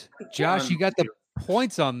right. Josh, you got the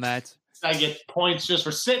points on that. I get points just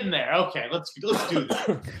for sitting there. Okay, let's do this.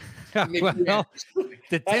 Well,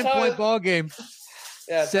 the 10-point ball game,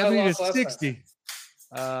 Yeah, 70 to 60.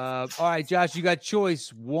 All right, Josh, you got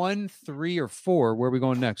choice 1, 3, or 4. Where are we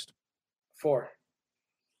going next? 4.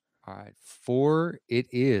 All right, 4 it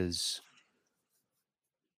is.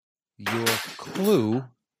 Your clue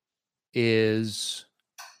is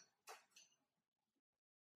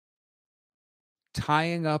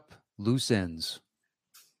tying up loose ends.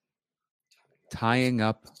 Tying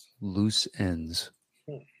up loose ends.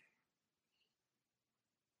 Okay.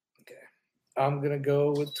 I'm going to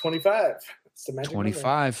go with 25. It's the magic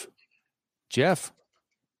 25. Jeff.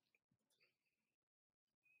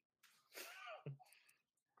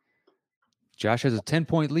 Josh has a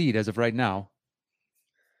 10-point lead as of right now.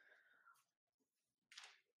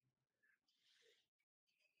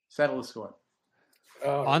 Settle the score.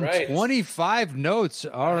 On right. 25 notes.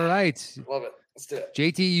 All right. Love it. Let's do it.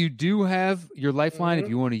 JT, you do have your lifeline if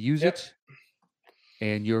you want to use it.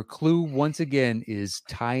 And your clue, once again, is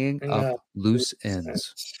tying up loose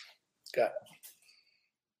ends. Got it.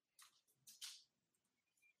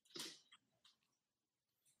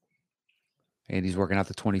 And he's working out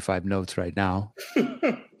the 25 notes right now.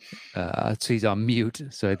 So he's on mute.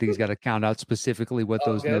 So I think he's got to count out specifically what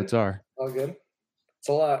those notes are. All good. It's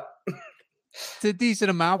a lot. It's a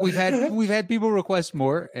decent amount. We've had people request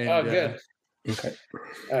more. And, Oh, good. Okay.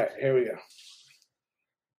 All right, here we go.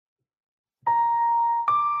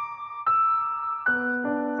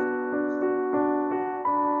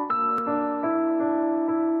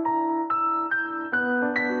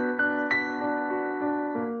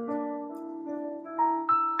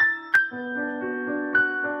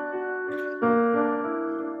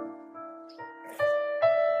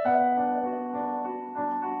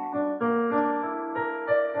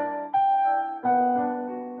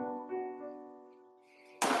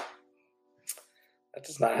 That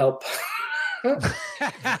does not help.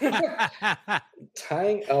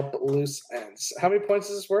 Tying up loose ends. How many points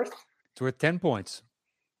is this worth? It's worth 10 points.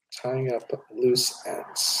 Tying up loose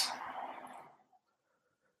ends.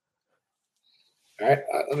 All right,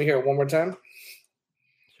 let me hear it one more time.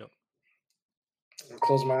 Sure. I'll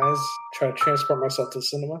close my eyes. Try to transport myself to the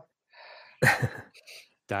cinema.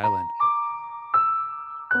 Dial in.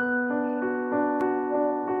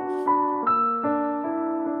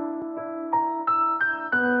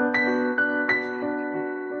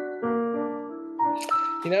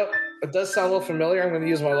 You know, it does sound a little familiar. I'm going to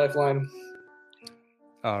use my lifeline.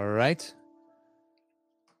 All right.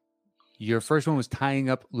 Your first one was tying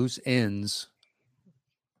up loose ends.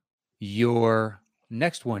 Your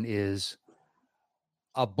next one is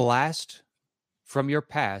a blast from your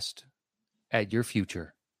past at your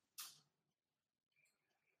future.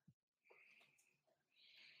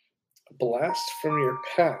 A blast from your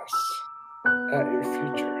past at your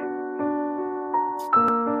future.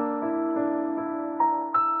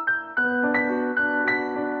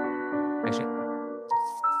 Actually,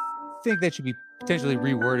 I think that should be potentially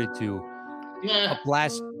reworded to a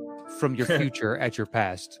blast from your future at your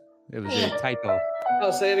past. It was a typo.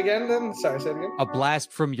 Oh, say it again then? Sorry, say it again. A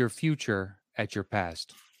blast from your future at your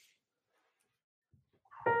past.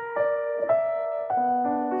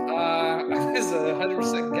 This is a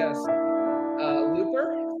 100% guess. Looper?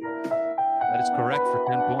 That is correct for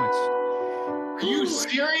 10 points. Are you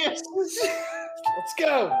serious? Let's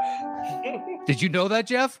go. Did you know that,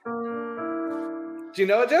 Jeff? Do you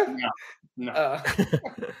know it, Jeff? No.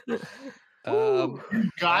 Got all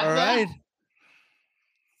that? right.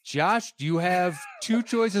 Josh, you have two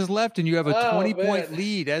choices left, and you have a 20-point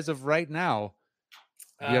lead as of right now.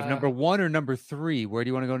 You have number 1 or number 3. Where do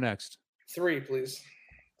you want to go next? 3, please.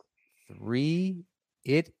 3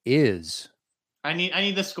 it is. I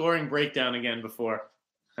need the scoring breakdown again before.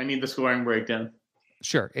 I need the scoring breakdown.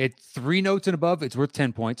 Sure. 3 notes and above, it's worth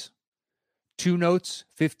 10 points. 2 notes,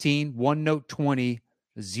 15. 1 note, 20.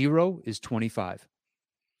 0 is 25.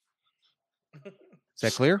 Is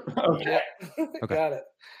that clear? Okay. Okay. Got it.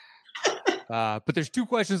 But there's 2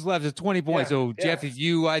 questions left. It's 20 points. So, Jeff, if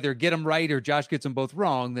you either get them right or Josh gets them both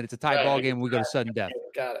wrong, then it's a tie ball game. We go to sudden death.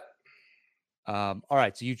 Got it. All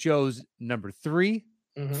right. So you chose number 3.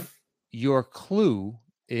 Mm-hmm. Your clue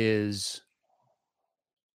is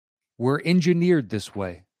we're engineered this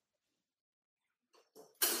way.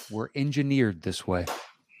 We're engineered this way.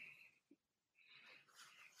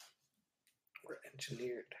 We're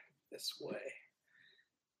engineered this way.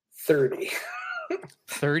 30.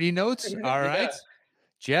 30 notes. All right. Yeah.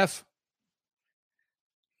 Jeff.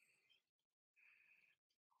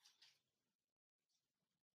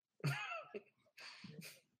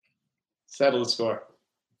 Settle the score.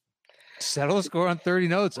 Settle a score on 30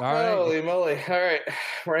 notes. All right. Holy moly. All right.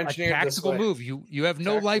 We're engineered A this tactical way. move. You have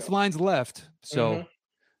no Tactical. lifelines left. So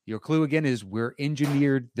your clue again is we're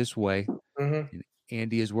engineered this way. Mm-hmm. And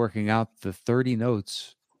Andy is working out the 30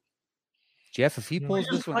 notes. Jeff, if he pulls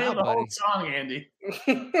this one Play out, the buddy, whole song, Andy.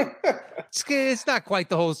 it's not quite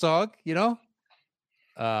the whole song, you know?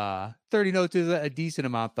 30 notes is a decent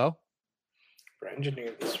amount, though. We're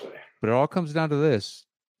engineered this way. But it all comes down to this.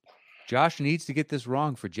 Josh needs to get this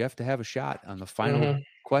wrong for Jeff to have a shot on the final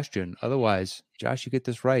question. Otherwise, Josh, you get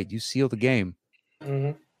this right, you seal the game.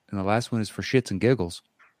 Mm-hmm. And the last one is for shits and giggles.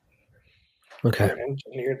 Okay. We're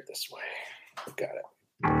engineered this way. Got it.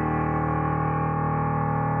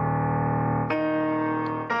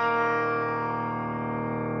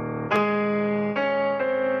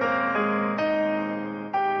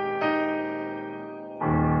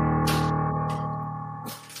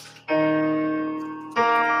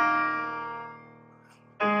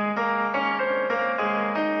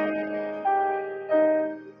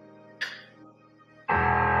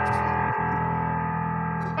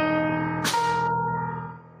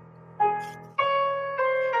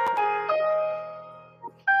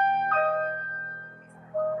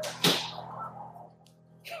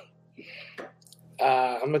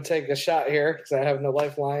 I'm going to take a shot here because I have no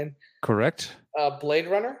lifeline. Correct. Blade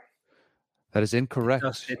Runner? That is incorrect.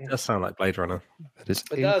 It does sound like Blade Runner. That is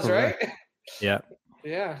It does, right? incorrect. Yeah.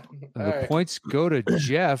 Yeah. And All the right. points go to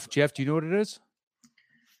Jeff. Jeff, do you know what it is?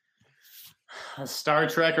 A Star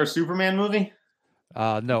Trek or Superman movie?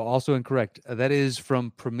 No, also incorrect. That is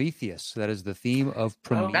from Prometheus. That is the theme of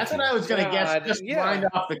Prometheus. That's what I was going to guess. God, Just yeah. blind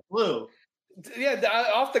off the clue. Yeah,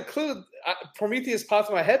 off the clue, Prometheus popped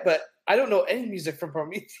in my head, but I don't know any music from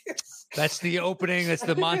Prometheus. That's the opening. That's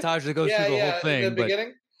the montage that goes yeah, through the yeah, whole thing. in the but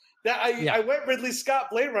beginning. I went Ridley Scott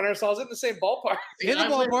Blade Runner, so I was in the same ballpark. in the I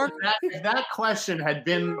wish ballpark. If that question had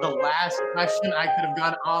been the last question, I could have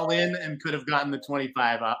gone all in and could have gotten the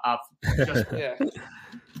 25 off. Just Yeah.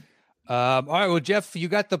 All right. Well, Jeff, you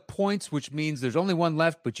got the points, which means there's only one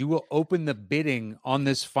left, but you will open the bidding on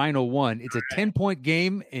this final one. It's a 10-point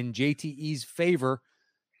game in JTE's favor.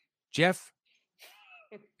 Jeff,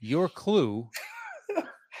 your clue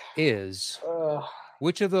is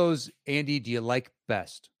which of those, Andy, do you like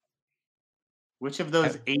best? which of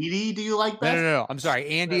those 80 do you like best? No. I'm sorry,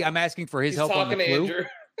 Andy. I'm asking for his He's help on the talking to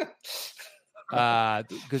clue.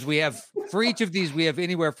 Andrew. Because we have, for each of these, we have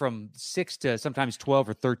anywhere from 6 to sometimes 12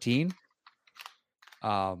 or 13.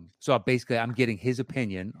 So basically, I'm getting his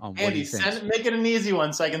opinion on what Andy, he thinks. make it an easy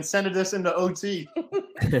one so I can send this into OT.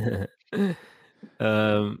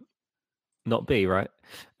 Not B, right?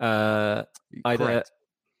 Correct.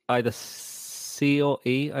 Either C or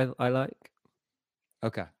E. I like.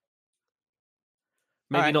 Okay.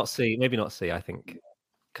 Maybe right. not C. Maybe not C. I think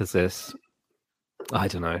because there's. I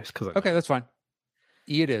don't know. It's 'cause Okay, that's fine.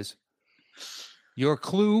 E it is. Your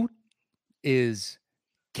clue is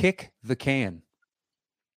kick the can.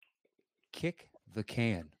 Kick the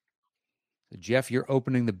can. So Jeff, you're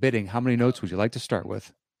opening the bidding. How many notes would you like to start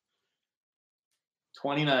with?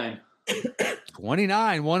 29.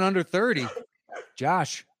 29, 1 under 30.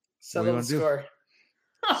 Josh, Settle the wanna do? score.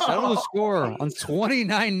 settle the score on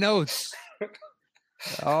 29 notes.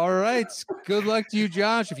 All right. Good luck to you,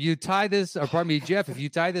 Josh. If you tie this, or pardon me, Jeff, if you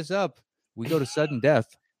tie this up, we go to sudden death.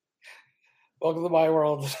 Welcome to my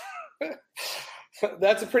world.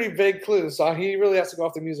 That's a pretty big clue. So he really has to go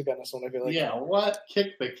off the music on this one, I feel like. Yeah, what?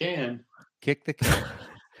 Kick the can. Kick the can.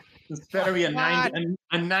 This better be a What?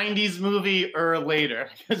 90s movie or later.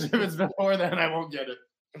 Because if it's before then, I won't get it.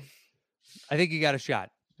 I think you got a shot.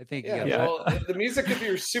 I think you Yeah, got a shot. well, the music could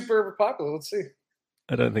be super popular. Let's see.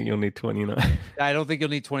 I don't think you'll need 29. I don't think you'll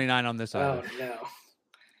need 29 on this Oh, either. no.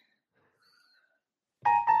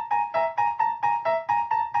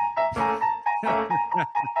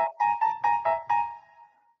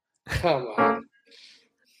 Come on.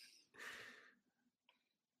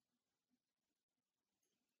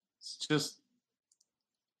 It's just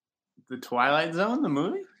the Twilight Zone, the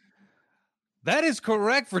movie? That is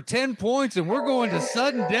correct for 10 points, and we're going to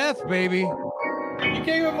sudden death, baby. You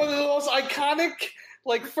gave him one of the most iconic,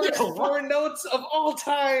 first four notes of all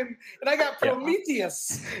time, and I got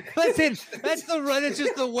Prometheus. Listen, that's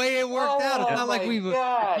just the way it worked out. It's not like we've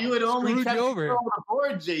God. You had only Screwed kept you over. control of the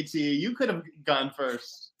board, JT. You could have gone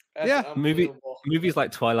first. That's Yeah. unbelievable. Movies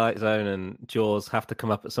like Twilight Zone and Jaws have to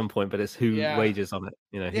come up at some point, but it's who Yeah. wages on it.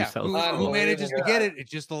 Who yeah, sells who it. manages to Unbelievable. get it?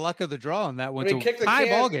 It's just the luck of the draw on that one. I mean, It's kick a the tie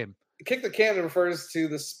can. ball game. Kick the Can refers to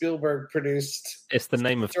the Spielberg produced, It's the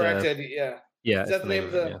name of directed. the. Yeah. Yeah, Is it's that the name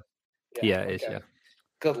of the? Yeah, it is. okay. Yeah.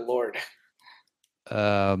 Good Lord.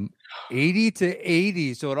 80 to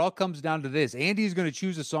 80. So it all comes down to this. Andy's going to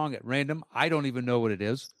choose a song at random. I don't even know what it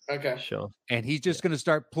is. Okay. Sure. And he's just going to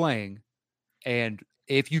start playing. And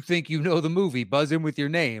if you think you know the movie, buzz in with your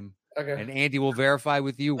name. Okay. And Andy will verify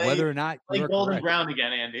with you Hey, whether or not Like you're golden correct. ground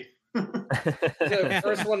again, Andy. The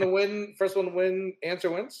first one to win, answer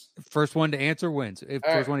wins. First one to answer wins. All First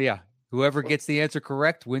right. one, yeah. Whoever gets the answer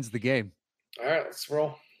correct wins the game. All right, let's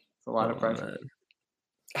roll. It's a lot of Oh, pressure. man.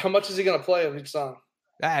 How much is he going to play of each song?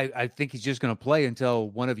 I think he's just going to play until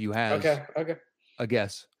one of you has Okay. a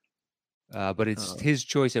guess. But it's Oh. his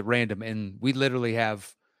choice at random. And we literally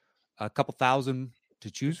have a couple thousand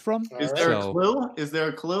to choose from. All Is right. there a So- clue? Is there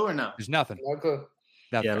a clue or no? There's nothing. No clue.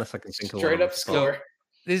 Nothing. Yeah, unless I can think of Straight one. up score.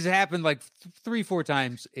 This has happened like 3-4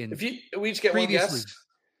 times in If we each get one previously. guess,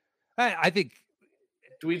 I think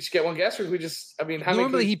do we each get one guess, or do we just? I mean, how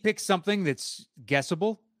normally many? he picks something that's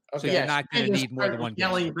guessable. Okay. So you're not you going to can't need just more than start one guess.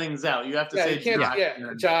 yelling things out. You have to Yeah, say you can't. Josh, Yeah, and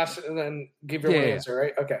then- Josh, and then give your one Yeah, yeah. answer,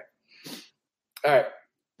 right? Okay. All right.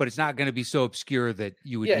 But it's not going to be so obscure that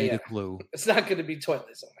you would Yeah, need yeah. a clue. It's not going to be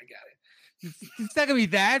Twilight Zone. I got it. It's not going to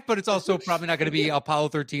be that, but it's also probably not going to be Apollo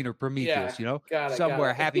 13 or Prometheus, Got it. Got somewhere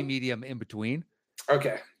it. happy medium in between.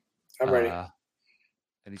 Okay. I'm ready. And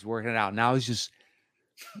he's working it out. Now he's just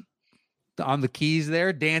on the keys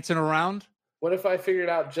there, dancing around. What if I figured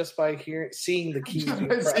out just by seeing the keys? being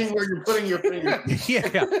pressed? Seeing where you're putting your finger. Yeah.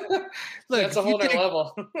 Look, That's a whole nother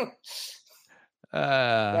level. If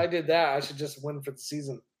Uh, I did that, I should just win for the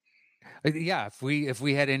season. yeah. If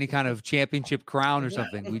we had any kind of championship crown or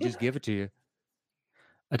something, we just give it to you.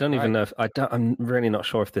 I don't even know if I'm really not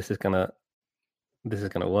sure if this is gonna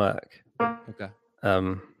work. Okay.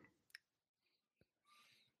 Um,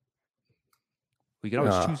 We can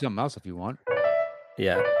always choose something else if you want.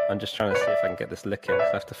 yeah, I'm just trying to see if I can get this lick in. I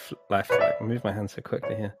have to like move my hand so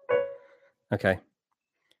quickly here. Okay.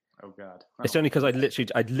 Oh God. It's only because I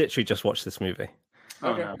literally just watched this movie.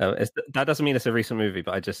 Oh, Okay. no. That doesn't mean it's a recent movie,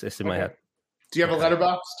 but it's in my head. Do you have a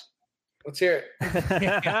letterboxd? Let's hear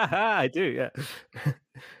it. I do, yeah.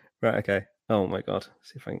 Right, okay. Oh my God.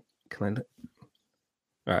 See if I can I look?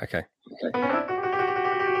 Right, okay.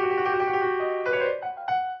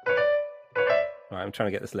 All right, I'm trying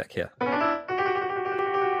to get this lick here. I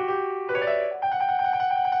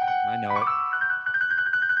know it.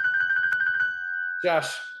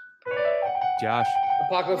 Josh, Josh.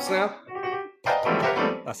 Apocalypse Now.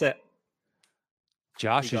 That's it.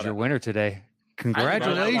 Josh You is got your it. winner today. I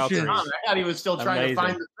Congratulations. thought he was still trying Amazing. to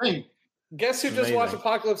find the thing. Guess who just Amazing. watched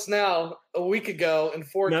Apocalypse Now a week ago in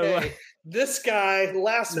 4K? No way. This guy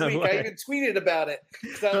last No week. way. I even tweeted about it.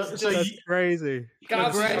 That was So just you- crazy.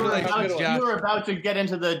 God's Congratulations, how good it was. Josh. You were about to get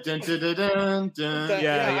into the dun, dun, dun, dun, dun. That-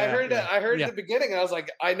 Yeah, I heard yeah. it. I heard Yeah. at the beginning. I was like,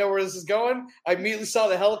 I know where this is going. I immediately saw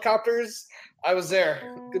the helicopters. I was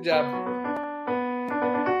there. Good job.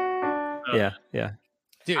 Yeah.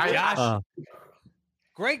 Dude, I- Josh,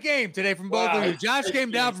 great game today from both of Wow. you. Josh Great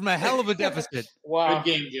came down game. from a hell of a deficit. Wow. Good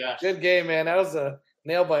game, Josh. Good game, man. That was a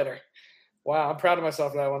nail biter. Wow, I'm proud of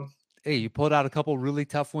myself for that one. Hey, you pulled out a couple really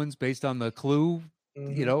tough ones based on the clue.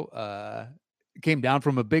 Mhm. You know, came down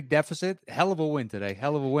from a big deficit. Hell of a win today.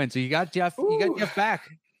 Hell of a win. So you got Jeff. You got Ooh. Jeff back.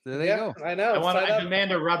 So there Yeah, you go. I know. It's tied I up.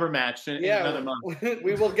 demand a rubber match in another month.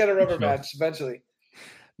 we will get a rubber match eventually.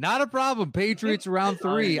 Not a problem. Patriots round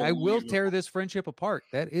 3. I will Unbelievable. tear this friendship apart.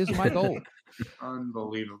 That is my goal.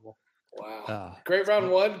 Unbelievable. Wow. Great round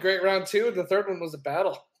one, great round two. The third one was a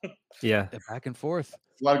battle. Yeah. Back and forth.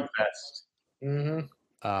 Slugfest.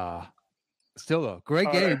 Mm-hmm. Still though, great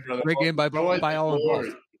All right, game. brother. Great game by Throw it all forward.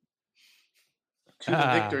 involved. To the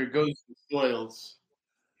victor goes the spoils.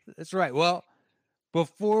 That's right. Well,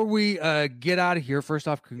 before we get out of here, first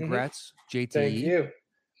off, congrats, JT. Thank you.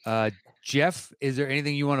 Jeff, is there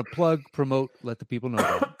anything you want to plug, promote, let the people know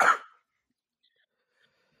about?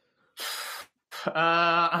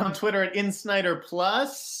 On Twitter at InSnyder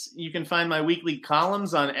Plus. You can find my weekly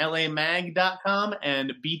columns on lamag.com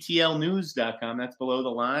and btlnews.com. That's below the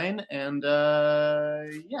line. And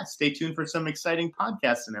stay tuned for some exciting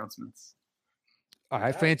podcast announcements. All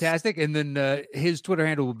right, Nice. fantastic. And then his Twitter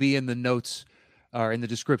handle will be in the notes or in the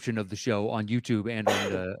description of the show on YouTube and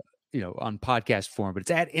on on podcast form. But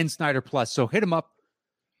it's at InSnyder Plus. So hit him up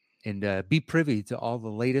and be privy to all the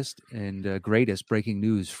latest and greatest breaking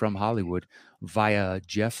news from Hollywood via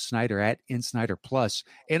Jeff Snyder at InSnyder Plus.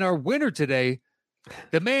 And our winner today,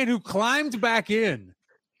 the man who climbed back in,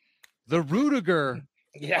 the Rudiger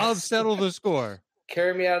Yes. of Settle the Score.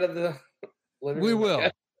 Carry me out of the living We room.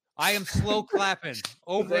 will. I am slow clapping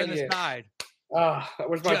over in Thank the you. side.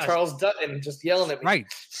 Where's my Just- Charles Dutton just yelling at me? Right.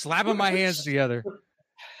 Slapping my hands together.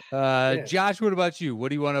 Yeah. Josh, what about you? What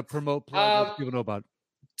do you want to promote, plug, let people know about?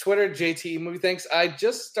 Twitter, JT Movie Thanks. I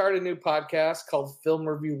just started a new podcast called Film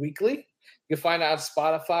Review Weekly. You can find it on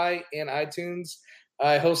Spotify and iTunes.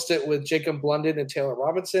 I host it with Jacob Blunden and Taylor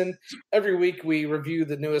Robinson. Every week we review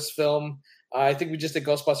the newest film. I think we just did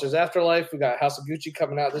Ghostbusters Afterlife. We got House of Gucci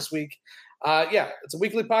coming out this week. It's a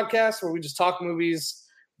weekly podcast where we just talk movies.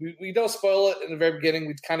 We don't spoil it in the very beginning.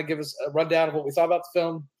 We kind of give us a rundown of what we thought about the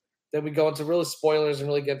film. Then we go into really spoilers and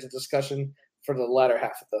really get into discussion for the latter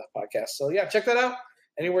half of the podcast. So yeah, check that out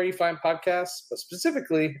anywhere you find podcasts, but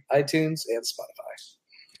specifically iTunes and Spotify.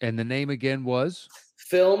 And the name again was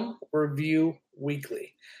Film Review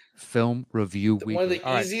Weekly. Film Review Weekly. One of the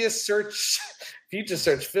All right. easiest search. If you just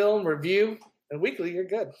search Film Review and Weekly, you're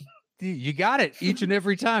good. You got it each and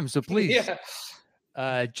every time. So please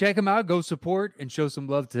Yeah. check him out. Go support and show some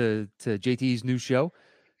love to JT's new show.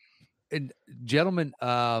 And gentlemen,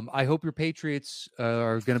 I hope your Patriots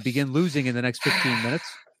are going to begin losing in the next 15 minutes.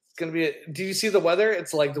 It's gonna be. Do you see the weather?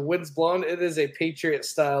 It's like the wind's blowing. It is a Patriot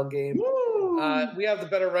style game. We have the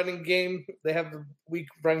better running game. They have the weak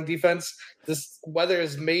running defense. This weather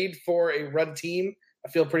is made for a run team.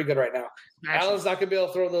 I feel pretty good right now. Allen's not gonna be able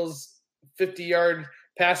to throw those 50-yard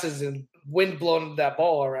passes and wind blowing that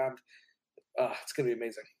ball around. It's gonna be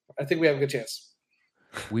amazing. I think we have a good chance.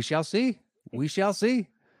 We shall see. We shall see.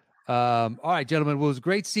 All right, gentlemen. Well, it was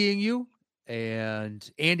great seeing you. And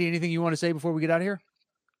Andy, anything you want to say before we get out of here?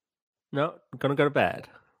 No, I'm gonna go to bed.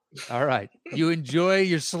 All right. You enjoy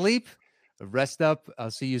your sleep. Rest up.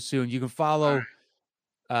 I'll see you soon. You can follow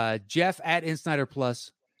Jeff at Insnider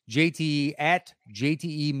Plus, JTE at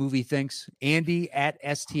JTE Movie Thinks, Andy at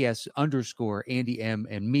STS_Andy M,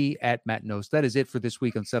 and me at Matt Knows. That is it for this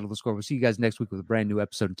week on Settle the Score. We'll see you guys next week with a brand new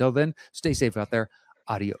episode. Until then, stay safe out there.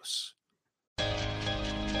 Adios.